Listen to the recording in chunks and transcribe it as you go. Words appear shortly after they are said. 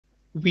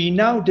We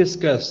now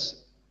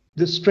discuss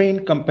the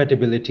strain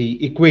compatibility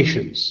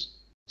equations.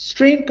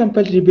 Strain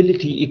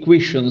compatibility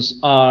equations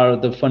are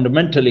the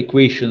fundamental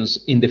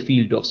equations in the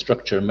field of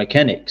structural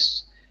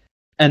mechanics,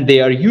 and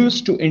they are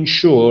used to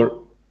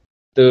ensure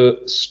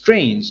the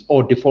strains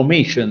or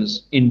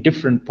deformations in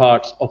different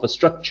parts of a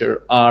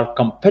structure are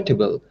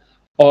compatible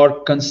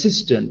or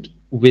consistent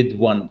with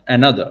one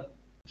another.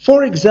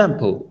 For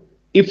example,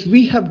 if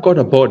we have got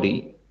a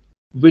body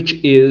which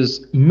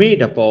is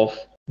made up of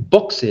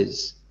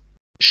boxes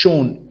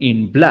shown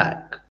in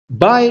black,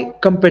 by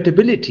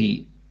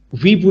compatibility,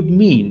 we would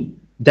mean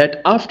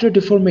that after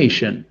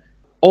deformation,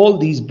 all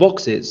these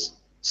boxes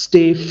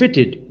stay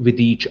fitted with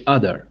each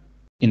other.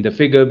 In the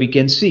figure, we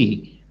can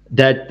see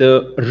that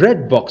the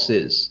red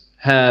boxes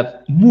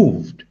have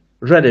moved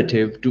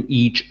relative to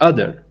each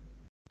other,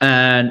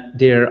 and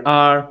there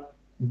are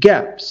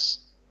gaps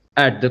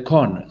at the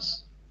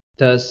corners.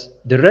 Thus,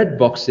 the red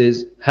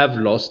boxes have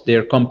lost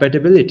their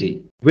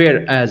compatibility,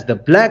 whereas the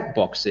black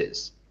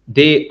boxes,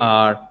 they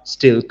are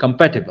still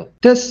compatible.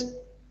 Thus,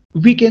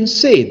 we can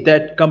say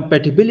that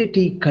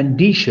compatibility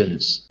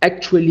conditions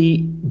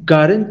actually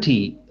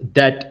guarantee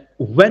that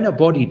when a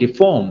body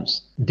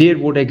deforms, there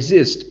would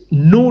exist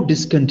no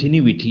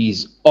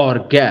discontinuities or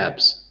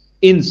gaps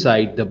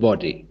inside the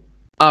body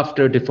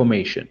after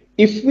deformation.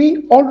 If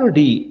we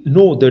already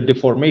know the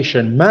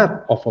deformation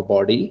map of a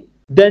body,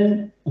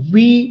 then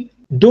we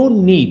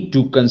don't need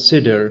to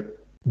consider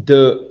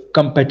the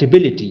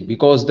compatibility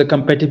because the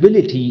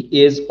compatibility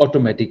is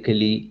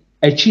automatically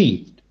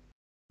achieved.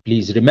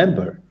 Please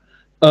remember,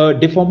 a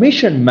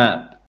deformation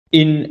map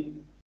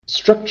in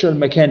structural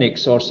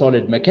mechanics or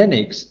solid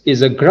mechanics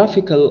is a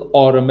graphical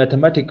or a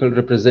mathematical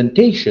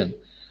representation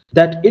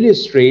that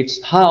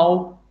illustrates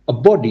how a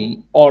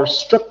body or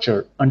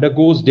structure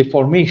undergoes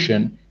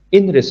deformation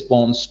in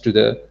response to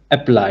the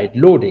applied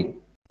loading.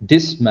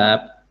 This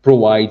map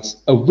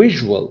provides a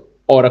visual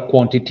or a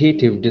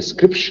quantitative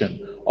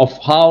description of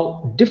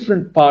how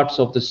different parts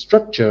of the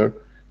structure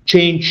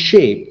change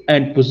shape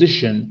and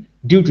position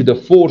due to the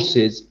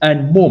forces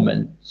and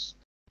moments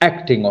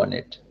acting on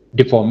it.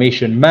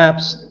 Deformation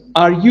maps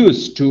are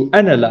used to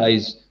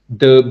analyze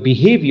the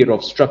behavior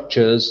of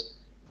structures,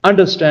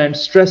 understand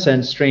stress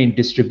and strain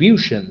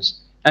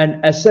distributions,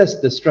 and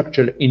assess the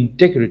structural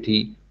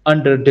integrity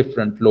under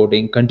different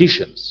loading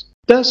conditions.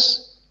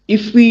 Thus,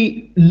 if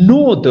we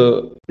know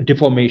the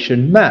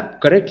deformation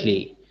map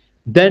correctly,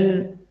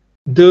 then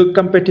the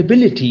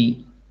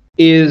compatibility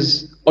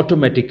is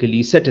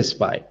automatically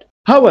satisfied.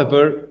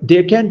 However,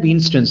 there can be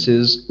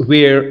instances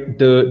where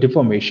the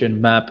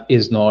deformation map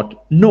is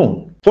not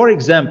known. For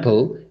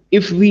example,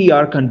 if we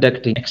are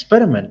conducting an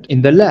experiment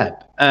in the lab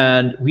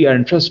and we are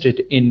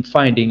interested in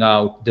finding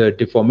out the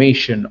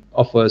deformation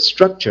of a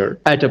structure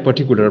at a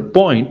particular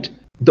point,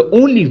 the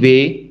only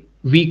way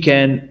we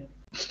can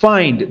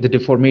find the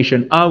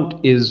deformation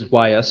out is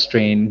via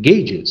strain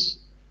gauges.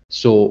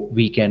 So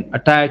we can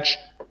attach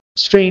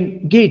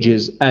strain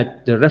gauges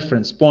at the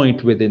reference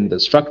point within the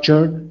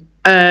structure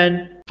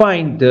and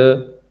find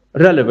the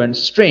relevant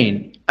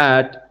strain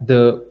at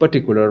the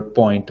particular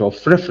point of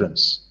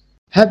reference.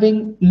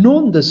 Having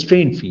known the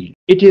strain field,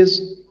 it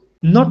is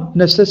not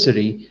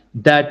necessary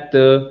that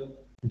the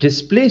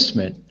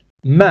displacement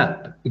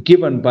map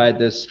given by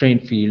the strain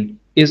field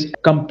is a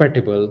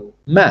compatible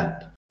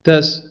map.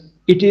 Thus,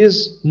 it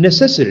is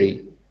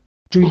necessary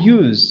to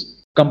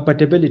use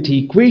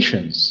compatibility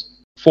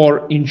equations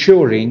for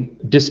ensuring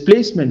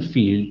displacement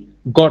field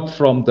got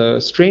from the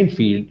strain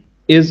field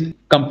is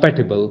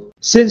compatible,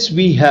 since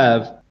we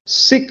have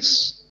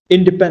 6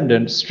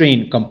 independent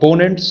strain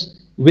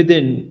components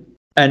within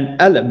an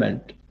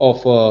element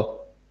of a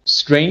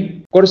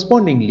strain.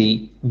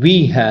 Correspondingly,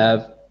 we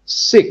have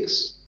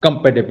 6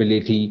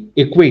 compatibility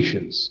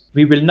equations.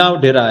 We will now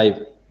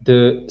derive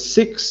the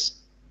 6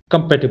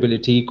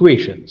 compatibility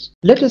equations.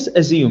 Let us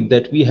assume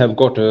that we have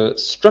got a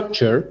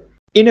structure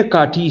in a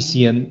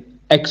Cartesian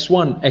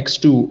x1,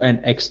 x2, and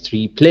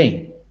x3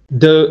 plane.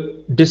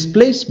 The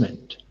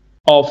displacement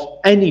of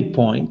any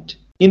point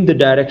in the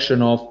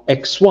direction of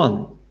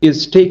x1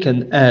 is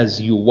taken as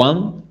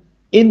u1,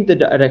 in the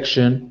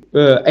direction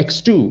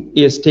x2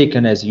 is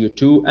taken as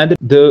u2, and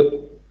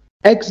the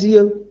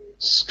axial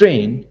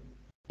strain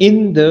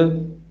in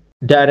the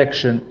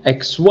direction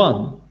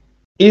x1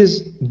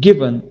 is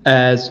given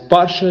as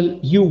partial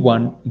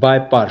u1 by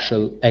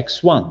partial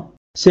x1.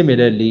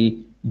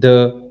 Similarly,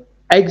 the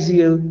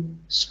axial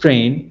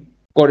strain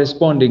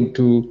corresponding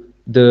to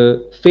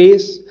the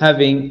face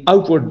having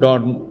outward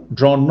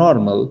drawn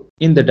normal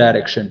in the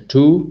direction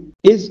 2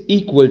 is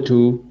equal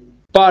to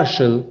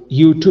partial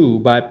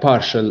u2 by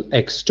partial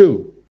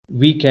x2.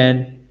 We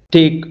can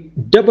take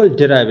double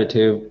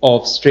derivative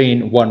of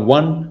strain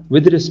 1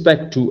 with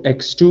respect to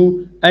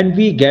x2 and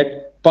we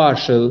get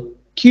partial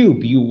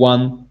cube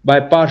u1 by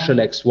partial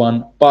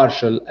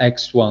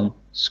x1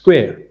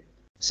 square.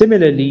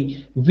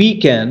 Similarly, we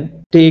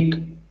can take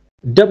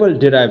double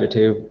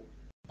derivative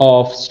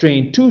of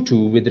strain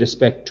 2 with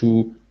respect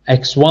to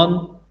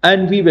x1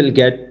 and we will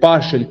get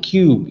partial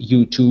cube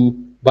u2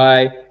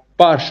 by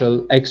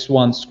partial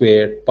x1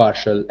 square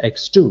partial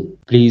x2.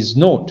 Please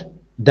note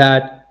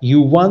that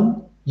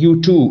u1,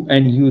 u2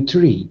 and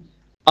u3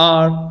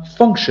 are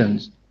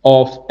functions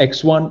of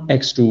x1,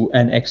 x2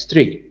 and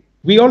x3.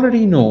 We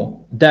already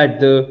know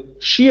that the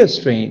shear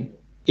strain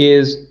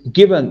is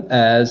given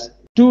as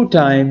 2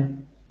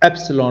 times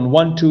epsilon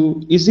 1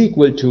 2 is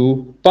equal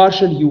to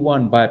partial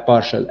u1 by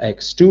partial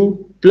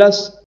x2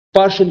 plus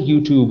partial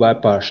u2 by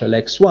partial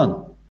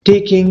x1.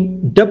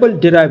 Taking double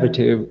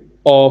derivative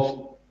of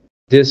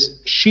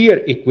this shear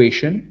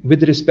equation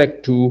with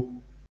respect to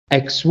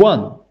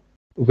x1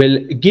 will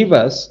give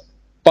us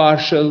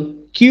partial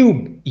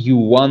cube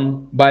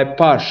u1 by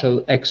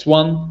partial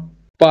x1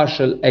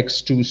 partial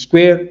x2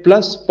 square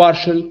plus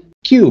partial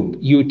cube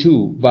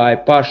u2 by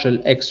partial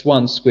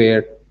x1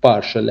 square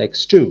partial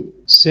x2.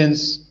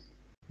 Since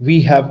we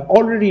have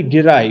already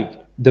derived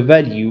the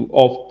value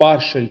of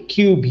partial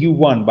cube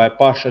u1 by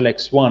partial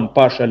x1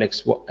 partial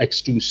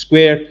x2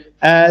 square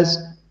as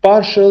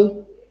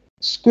partial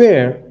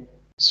square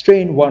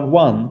strain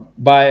 1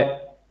 by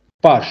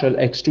partial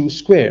x2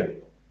 square.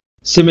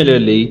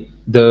 Similarly,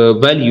 the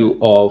value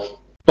of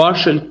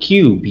partial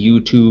cube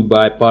u2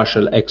 by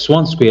partial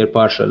x1 square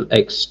partial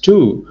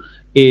x2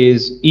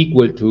 is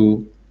equal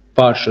to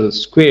partial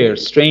square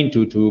strain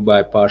 2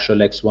 by partial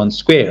x1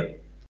 square.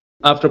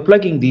 After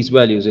plugging these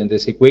values in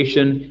this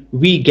equation,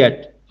 we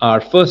get our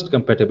first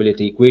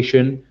compatibility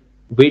equation,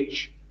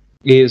 which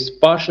is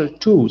partial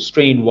 2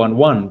 strain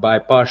 1 by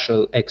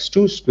partial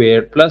x2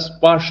 square plus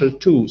partial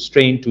 2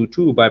 strain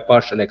 2 by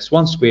partial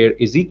x1 square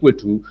is equal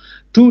to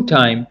 2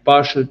 times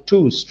partial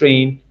 2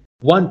 strain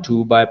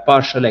 2 by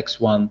partial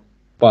x1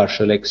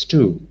 partial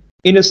x2.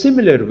 In a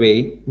similar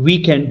way,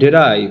 we can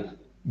derive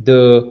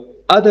the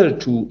other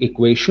two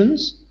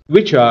equations,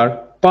 which are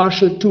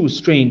partial 2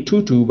 strain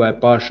 2 by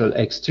partial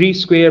x3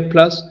 square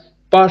plus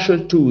partial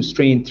 2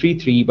 strain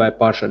 3 by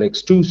partial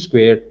x2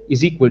 square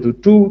is equal to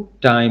 2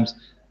 times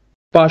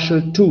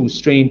partial 2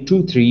 strain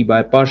 3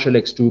 by partial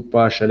x2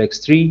 partial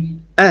x3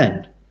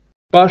 and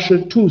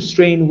partial 2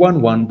 strain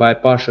 1 by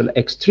partial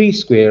x3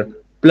 square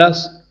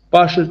plus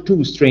partial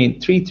 2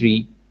 strain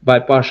 3 by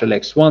partial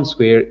x1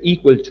 square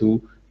equal to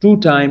 2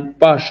 times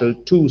partial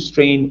 2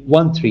 strain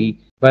 3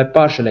 by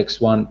partial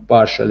x1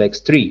 partial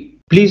x3.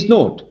 Please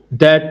note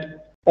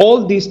that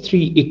all these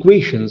three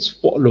equations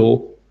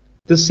follow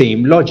the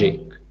same logic.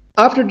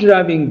 After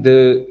deriving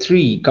the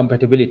three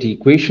compatibility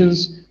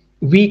equations,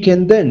 we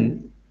can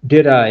then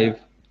derive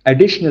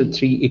additional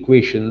three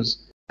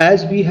equations,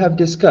 as we have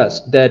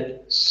discussed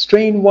that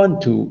strain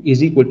 2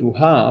 is equal to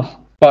half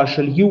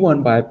partial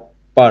u1 by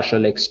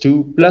partial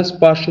x2 plus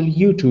partial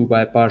u2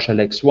 by partial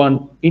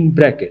x1 in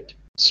bracket.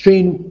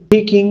 Strain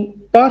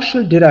taking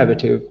partial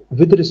derivative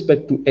with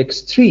respect to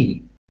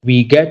x3,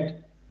 we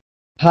get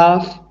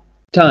half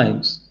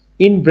times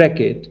in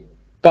bracket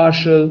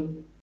partial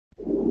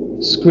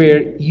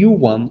square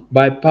u1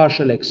 by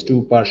partial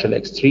x2 partial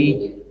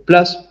x3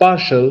 plus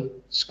partial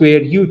square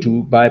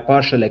u2 by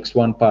partial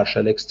x1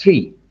 partial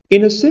x3.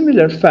 In a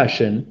similar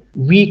fashion,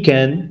 we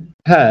can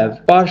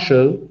have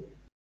partial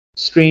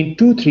strain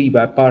 3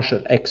 by partial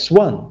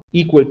x1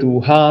 equal to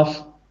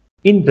half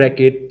in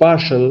bracket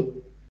partial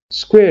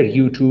square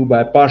u2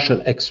 by partial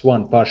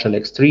x1 partial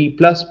x3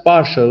 plus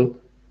partial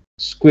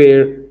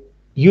square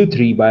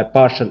u3 by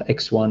partial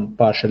x1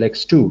 partial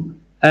x2,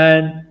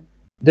 and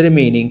the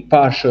remaining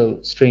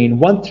partial strain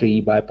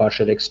 3 by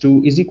partial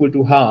x2 is equal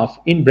to half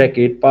in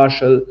bracket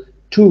partial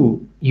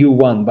 2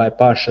 u1 by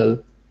partial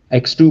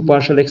x2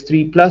 partial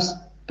x3 plus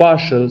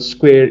partial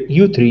square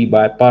u3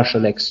 by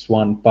partial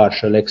x1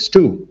 partial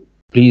x2.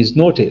 Please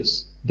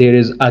notice there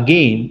is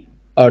again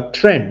a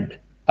trend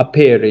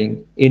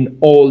appearing in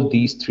all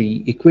these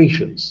three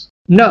equations.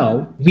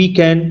 Now we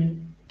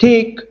can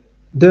take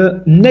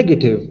the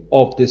negative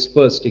of this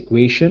first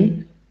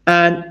equation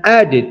and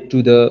add it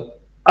to the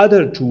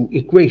other two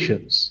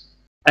equations,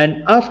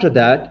 and after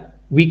that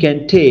we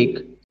can take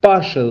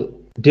partial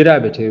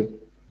derivative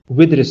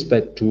with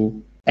respect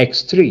to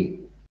x3.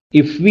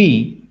 If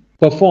we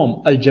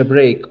perform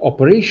algebraic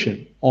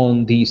operation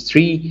on these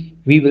three,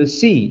 we will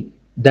see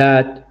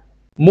that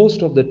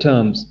most of the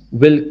terms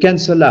will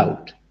cancel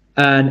out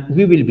and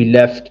we will be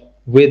left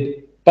with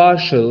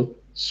partial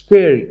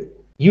square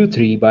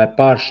u3 by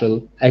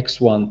partial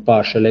x1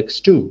 partial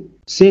x2.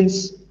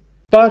 Since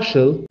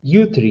partial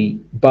u3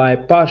 by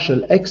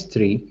partial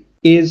x3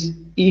 is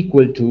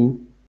equal to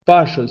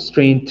partial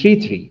strain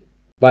 3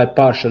 by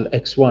partial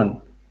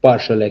x1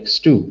 partial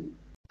x2,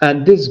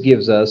 and this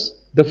gives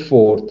us the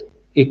fourth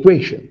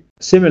equation.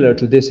 Similar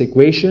to this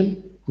equation,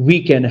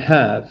 we can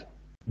have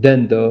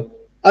then the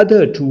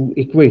other two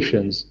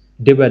equations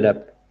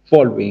developed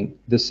following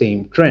the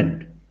same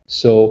trend.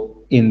 So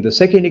in the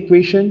second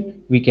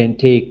equation, we can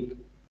take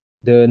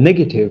the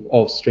negative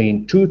of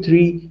strain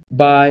 3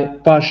 by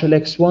partial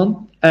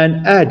x1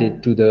 and add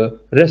it to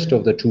the rest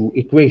of the two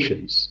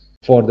equations.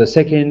 For the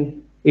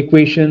second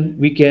equation,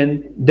 we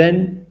can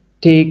then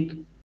take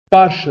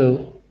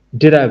partial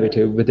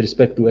derivative with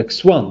respect to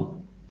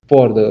x1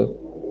 for the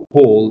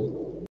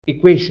whole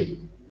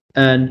equation,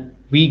 and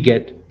we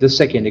get the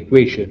second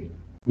equation.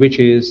 which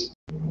is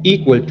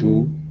equal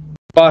to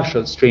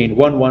partial strain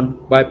 1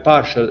 1 by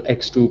partial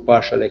x2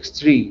 partial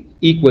x3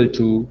 equal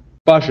to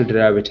partial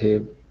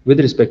derivative with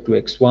respect to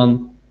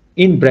x1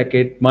 in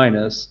bracket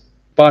minus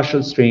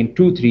partial strain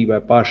 2 3 by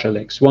partial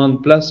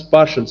x1 plus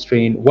partial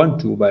strain 1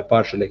 2 by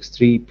partial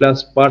x3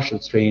 plus partial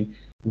strain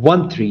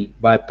 1 3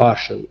 by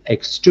partial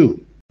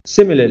x2.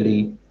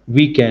 Similarly,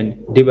 we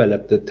can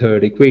develop the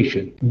third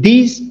equation.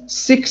 These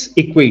 6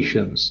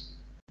 equations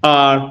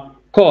are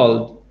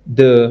called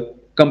the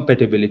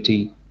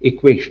compatibility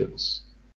equations.